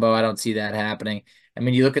Biyombo, I don't see that happening. I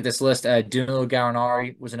mean, you look at this list, Danilo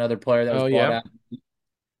Gallinari was another player that was Oh bought yeah. out.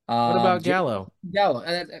 What about Jay Gallo? Gallo.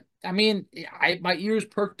 I mean, my ears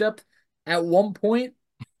perked up at one point.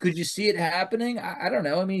 Could you see it happening? I don't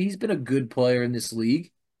know. I mean, he's been a good player in this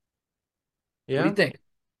league. What do you Yeah. think?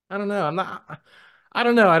 I don't know. I'm not. I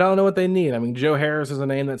don't know. I don't know what they need. I mean, Joe Harris is a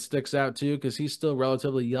name that sticks out too because he's still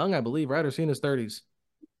relatively young, I believe, right? Or is he in his 30s?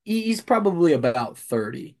 He's probably about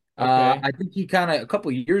 30. Okay. I think he kind of a couple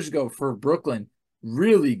of years ago for Brooklyn,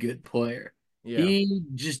 really good player. Yeah. He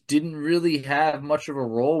just didn't really have much of a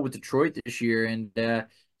role with Detroit this year, and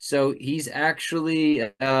so he's actually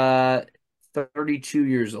 32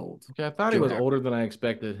 years old. Okay. I thought he Joe was Harris. older than I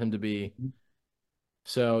expected him to be.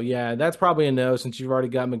 So yeah, that's probably a no since you've already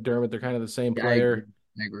got McDermott. They're kind of the same I agree. player.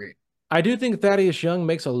 I agree. I do think Thaddeus Young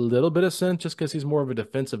makes a little bit of sense just because he's more of a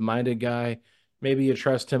defensive minded guy. Maybe you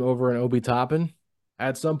trust him over an Obi Toppin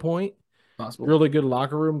at some point. Possible. Really good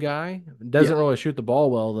locker room guy. Yeah. Doesn't really shoot the ball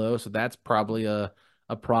well though, so that's probably a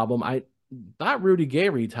problem. I thought Rudy Gay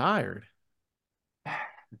retired.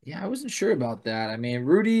 Yeah, I wasn't sure about that. I mean,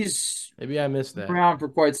 Rudy's Maybe I missed been that. around for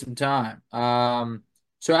quite some time.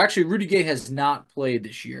 So actually, Rudy Gay has not played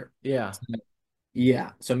this year. Yeah,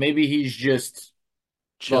 Yeah, so maybe he's just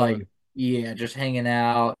like, chilling. yeah, just hanging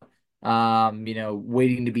out,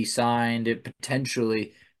 waiting to be signed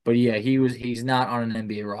potentially. But yeah, he's not on an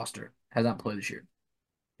NBA roster. Has not played this year.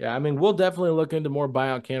 Yeah, I mean, we'll definitely look into more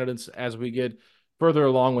buyout candidates as we get further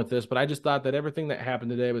along with this, but I just thought that everything that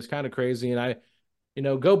happened today was kind of crazy and I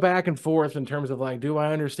go back and forth in terms of like, do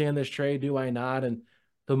I understand this trade? Do I not? And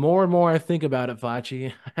the more and more I think about it,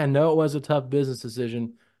 Fachi, I know it was a tough business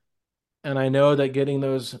decision. And I know that getting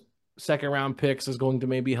those second round picks is going to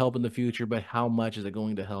maybe help in the future, but how much is it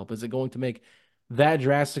going to help? Is it going to make that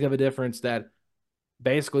drastic of a difference that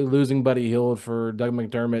basically losing Buddy Hield for Doug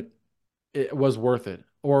McDermott it was worth it?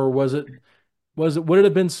 Or would it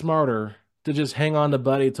have been smarter to just hang on to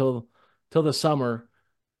Buddy till the summer?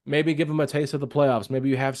 Maybe give him a taste of the playoffs. Maybe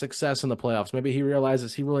you have success in the playoffs. Maybe he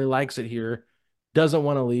realizes he really likes it here, doesn't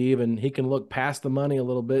want to leave, and he can look past the money a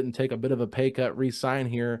little bit and take a bit of a pay cut, re-sign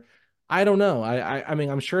here. I don't know. I mean,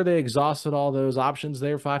 I'm sure they exhausted all those options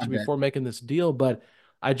there, I Fachi, bet. before making this deal, but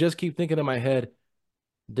I just keep thinking in my head,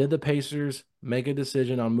 did the Pacers make a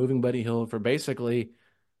decision on moving Buddy Hill for basically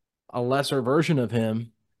a lesser version of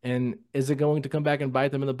him? And is it going to come back and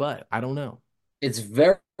bite them in the butt? I don't know. It's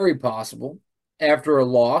very, very possible. After a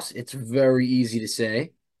loss, it's very easy to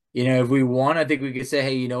say. If we won, I think we could say,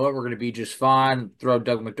 hey, you know what, we're going to be just fine. Throw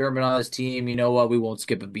Doug McDermott on this team. You know what, we won't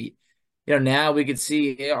skip a beat. Now we could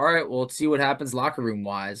see, yeah, all right, well, let's see what happens locker room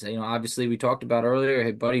wise. Obviously we talked about earlier,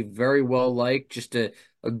 hey, Buddy, very well liked, just a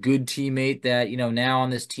good teammate that, now on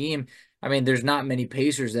this team. I mean, there's not many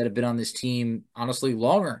Pacers that have been on this team, honestly,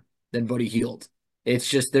 longer than Buddy Hield. It's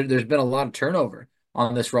just there's been a lot of turnover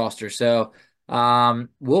on this roster. So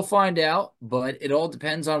we'll find out, but it all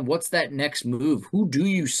depends on what's that next move. Who do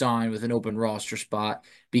you sign with an open roster spot?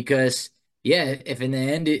 Because yeah, if in the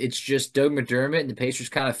end it's just Doug McDermott and the Pacers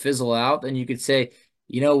kind of fizzle out, then you could say,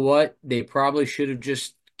 you know what, they probably should have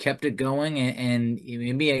just kept it going, and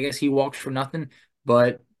maybe I guess he walks for nothing.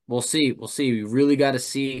 But we'll see. We'll see. We really got to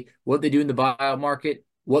see what they do in the buyout market,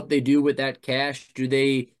 what they do with that cash. Do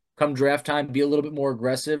they come draft time be a little bit more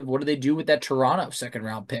aggressive? What do they do with that Toronto second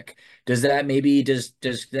round pick? Does that maybe does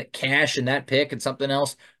that cash and that pick and something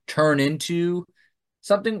else turn into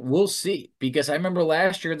something? We'll see. Because I remember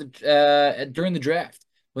last year during the draft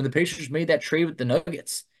when the Pacers made that trade with the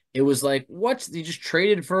Nuggets, it was like, what? They just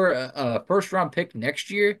traded for a first round pick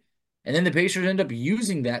next year. And then the Pacers end up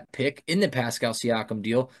using that pick in the Pascal Siakam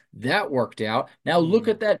deal. That worked out. Now look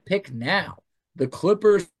at that pick now. The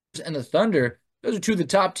Clippers and the Thunder, those are two of the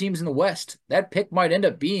top teams in the West. That pick might end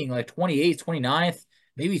up being like 28th, 29th,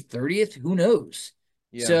 maybe 30th. Who knows?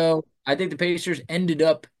 Yeah. So I think the Pacers ended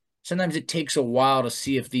up, sometimes it takes a while to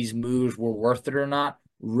see if these moves were worth it or not.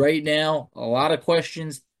 Right now, a lot of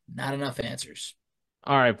questions, not enough answers.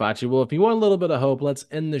 All right, Bachi. Well, if you want a little bit of hope, let's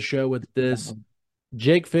end the show with this.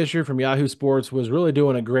 Jake Fisher from Yahoo Sports was really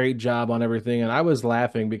doing a great job on everything, and I was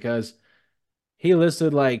laughing because he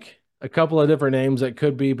listed like a couple of different names that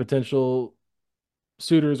could be potential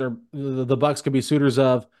suitors or the Bucks could be suitors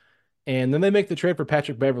of. And then they make the trade for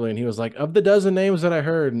Patrick Beverly, and he was like, of the dozen names that I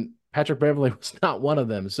heard, and Patrick Beverly was not one of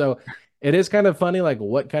them. So it is kind of funny, like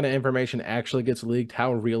what kind of information actually gets leaked?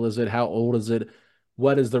 How real is it? How old is it?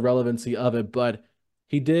 What is the relevancy of it? But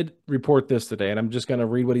he did report this today, and I'm just going to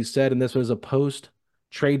read what he said. And this was a post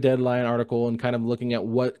trade deadline article and kind of looking at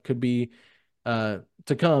what could be to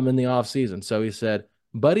come in the offseason. So he said,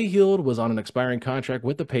 Buddy Hield was on an expiring contract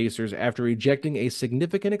with the Pacers after rejecting a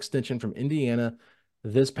significant extension from Indiana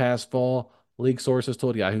this past fall, league sources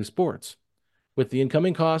told Yahoo Sports. With the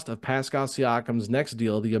incoming cost of Pascal Siakam's next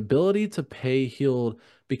deal, the ability to pay Hield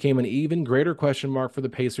became an even greater question mark for the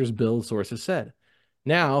Pacers, build sources said.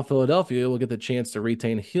 Now, Philadelphia will get the chance to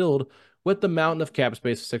retain Hield with the mountain of cap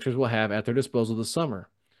space the Sixers will have at their disposal this summer.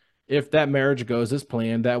 If that marriage goes as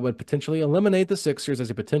planned, that would potentially eliminate the Sixers as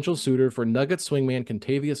a potential suitor for Nuggets swingman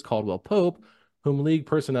Contavious Caldwell-Pope, whom league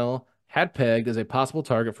personnel had pegged as a possible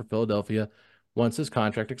target for Philadelphia once his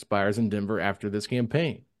contract expires in Denver after this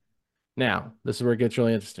campaign. Now, this is where it gets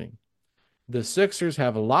really interesting. The Sixers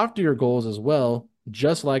have loftier goals as well,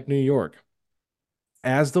 just like New York.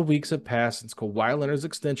 As the weeks have passed since Kawhi Leonard's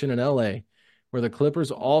extension in LA, where the Clippers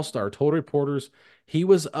all-star told reporters he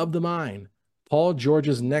was of the mind Paul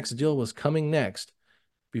George's next deal was coming next.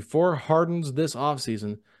 Before Harden's this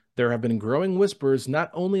offseason, there have been growing whispers not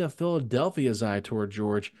only of Philadelphia's eye toward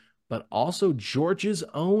George, but also George's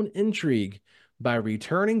own intrigue by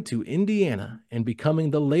returning to Indiana and becoming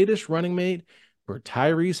the latest running mate for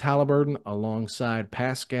Tyrese Halliburton alongside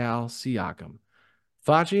Pascal Siakam.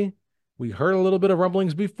 Facci, we heard a little bit of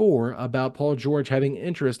rumblings before about Paul George having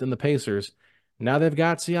interest in the Pacers. Now they've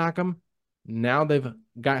got Siakam. Now they've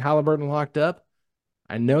got Halliburton locked up.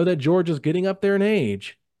 I know that George is getting up there in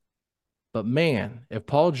age, but man, if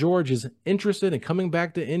Paul George is interested in coming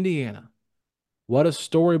back to Indiana, what a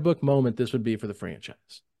storybook moment this would be for the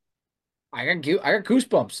franchise. I got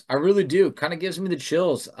goosebumps. I really do. Kind of gives me the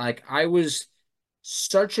chills. Like I was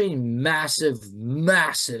such a massive,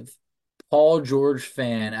 massive Paul George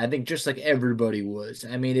fan. I think just like everybody was.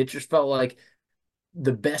 I mean, it just felt like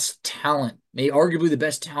the best talent, maybe arguably the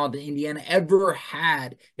best talent that Indiana ever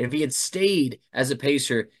had. If he had stayed as a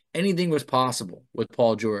Pacer, anything was possible with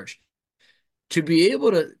Paul George. To be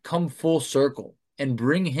able to come full circle and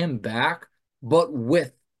bring him back, but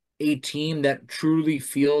with a team that truly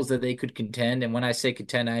feels that they could contend. And when I say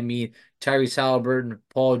contend, I mean Tyrese Halliburton,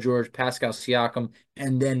 Paul George, Pascal Siakam,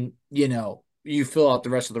 and then, you fill out the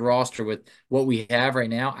rest of the roster with what we have right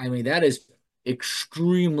now. I mean, that is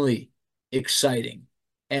extremely exciting.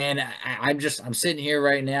 And I'm sitting here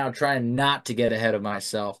right now trying not to get ahead of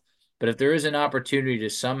myself. But if there is an opportunity to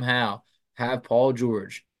somehow have Paul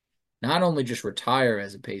George not only just retire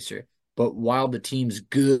as a Pacer, but while the team's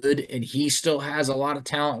good and he still has a lot of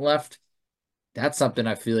talent left, that's something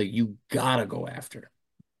I feel like you gotta go after.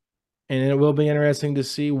 And it will be interesting to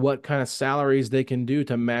see what kind of salaries they can do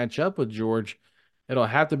to match up with George. It'll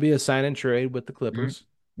have to be a sign and trade with the Clippers.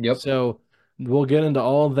 Mm-hmm. Yep. So we'll get into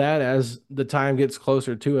all of that as the time gets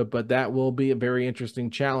closer to it, but that will be a very interesting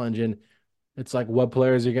challenge. And it's like, what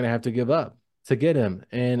players are you going to have to give up to get him?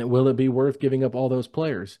 And will it be worth giving up all those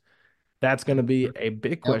players? That's going to be a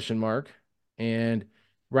big question mark. And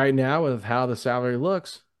right now, with how the salary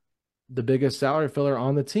looks, the biggest salary filler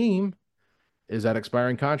on the team is that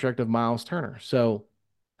expiring contract of Miles Turner. So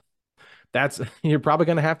you're probably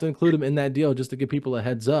going to have to include him in that deal just to give people a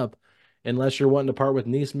heads up, unless you're wanting to part with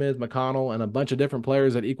Neesmith, McConnell, and a bunch of different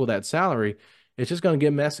players that equal that salary. It's just going to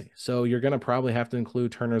get messy. So you're going to probably have to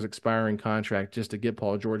include Turner's expiring contract just to get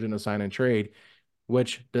Paul George in a sign and trade,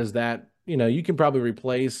 which does that, you can probably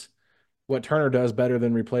replace what Turner does better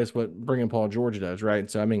than replace what bringing Paul George does, right?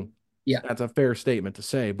 So, I mean, that's a fair statement to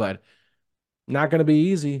say, but not going to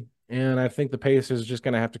be easy. And I think the Pacers are just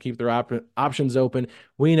going to have to keep their options open.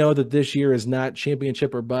 We know that this year is not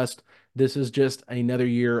championship or bust. This is just another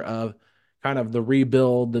year of kind of the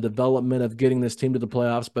rebuild, the development of getting this team to the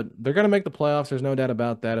playoffs. But they're going to make the playoffs. There's no doubt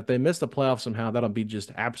about that. If they miss the playoffs somehow, that'll be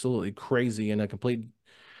just absolutely crazy and a complete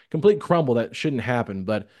crumble that shouldn't happen.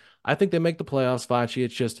 But I think they make the playoffs, Facci.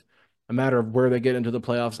 It's just a matter of where they get into the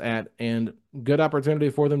playoffs at, and good opportunity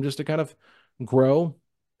for them just to kind of grow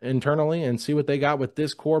internally and see what they got with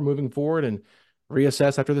this core moving forward and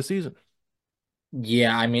reassess after the season.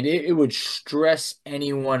 Yeah, I mean, it would stress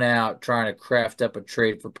anyone out trying to craft up a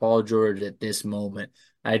trade for Paul George at this moment.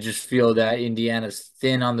 I just feel that Indiana's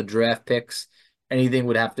thin on the draft picks, anything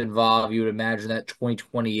would have to involve, you would imagine, that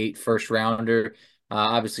 2028 first rounder,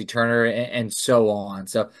 obviously Turner, and so on.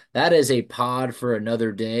 So that is a pod for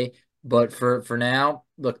another day. But for now,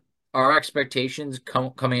 look, our expectations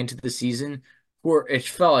coming into the season it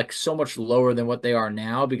felt like so much lower than what they are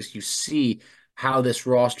now, because you see how this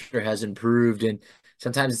roster has improved. And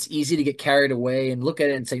sometimes it's easy to get carried away and look at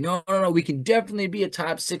it and say, no, we can definitely be a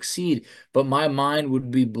top 6 seed. But my mind would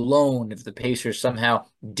be blown if the Pacers somehow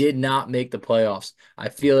did not make the playoffs. I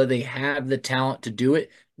feel that they have the talent to do it.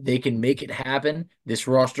 They can make it happen. This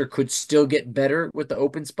roster could still get better with the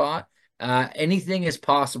open spot. Anything is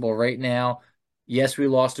possible right now. Yes, we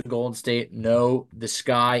lost to Golden State. No, the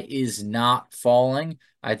sky is not falling.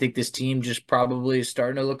 I think this team just probably is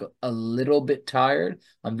starting to look a little bit tired.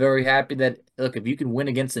 I'm very happy that, look, if you can win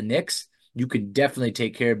against the Knicks, you could definitely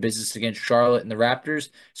take care of business against Charlotte and the Raptors.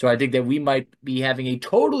 So I think that we might be having a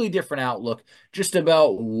totally different outlook just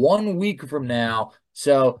about 1 week from now.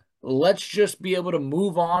 So let's just be able to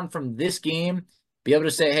move on from this game, be able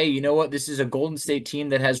to say, hey, you know what? This is a Golden State team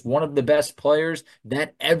that has one of the best players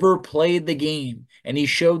that ever played the game. And he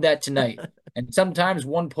showed that tonight. And sometimes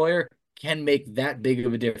one player can make that big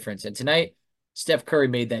of a difference. And tonight, Steph Curry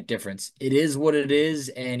made that difference. It is what it is.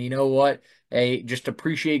 And you know what? Hey, just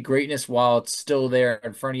appreciate greatness while it's still there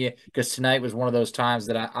in front of you, because tonight was one of those times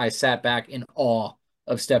that I sat back in awe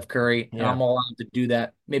of Steph Curry. And I'm allowed to do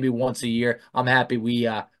that maybe once a year. I'm happy we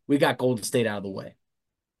got Golden State out of the way.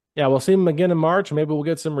 Yeah, we'll see them again in March. Maybe we'll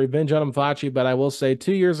get some revenge on them, Facci. But I will say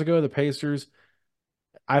 2 years ago, the Pacers,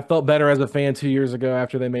 I felt better as a fan 2 years ago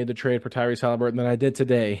after they made the trade for Tyrese Haliburton than I did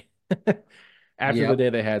today after the day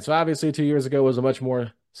they had. So obviously 2 years ago was a much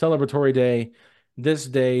more celebratory day. This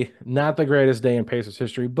day, not the greatest day in Pacers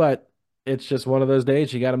history, but it's just one of those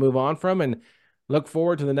days you got to move on from and look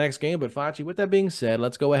forward to the next game. But Facci, with that being said,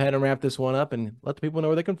 let's go ahead and wrap this one up and let the people know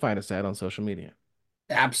where they can find us at on social media.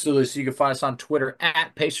 Absolutely. So you can find us on Twitter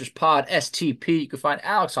at PacersPod, STP. You can find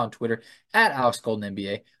Alex on Twitter at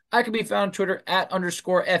AlexGoldenNBA. I can be found on Twitter at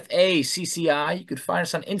 _FACCI. You can find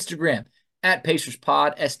us on Instagram at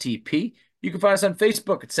PacersPod, STP. You can find us on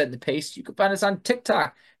Facebook at Setting the Pace. You can find us on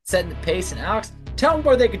TikTok, Setting the Pace. And Alex, tell them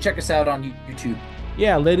where they can check us out on YouTube.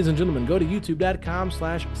 Yeah, ladies and gentlemen, go to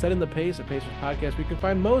youtube.com/settingthepace, a Pacers podcast. We can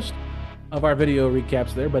find most of our video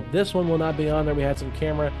recaps there, but this one will not be on there. We had some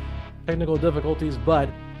camera technical difficulties, but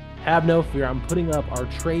have no fear. I'm putting up our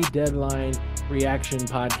trade deadline reaction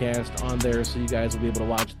podcast on there, so you guys will be able to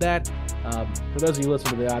watch that. For those of you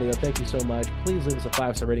listening to the audio, thank you so much. Please leave us a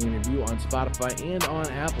 5-star rating and review on Spotify and on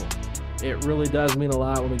Apple. It really does mean a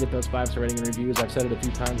lot when we get those 5-star rating and reviews. I've said it a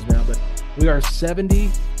few times now, but we are 70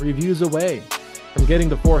 reviews away from getting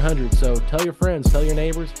to 400. So tell your friends, tell your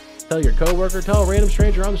neighbors, tell your coworker, tell a random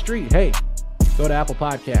stranger on the street, hey, go to Apple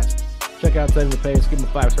Podcasts. Check out Setting the Pace. Give them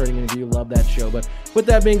a 5-star rating and review. Love that show. But with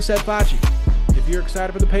that being said, Facci, if you're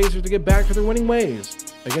excited for the Pacers to get back to their winning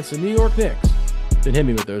ways against the New York Knicks, then hit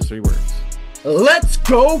me with those 3 words. Let's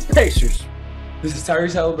go, Pacers! This is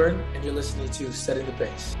Tyrese Haliburton, and you're listening to Setting the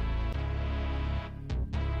Pace.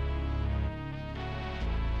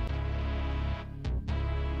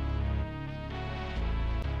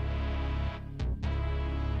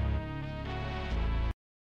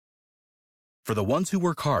 For the ones who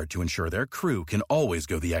work hard to ensure their crew can always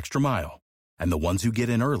go the extra mile, and the ones who get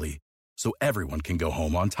in early so everyone can go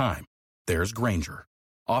home on time, there's Grainger,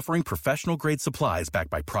 offering professional-grade supplies backed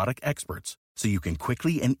by product experts so you can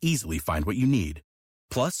quickly and easily find what you need.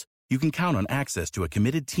 Plus, you can count on access to a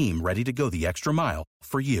committed team ready to go the extra mile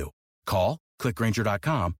for you. Call, click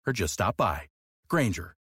Grainger.com, or just stop by.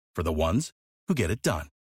 Grainger, for the ones who get it done.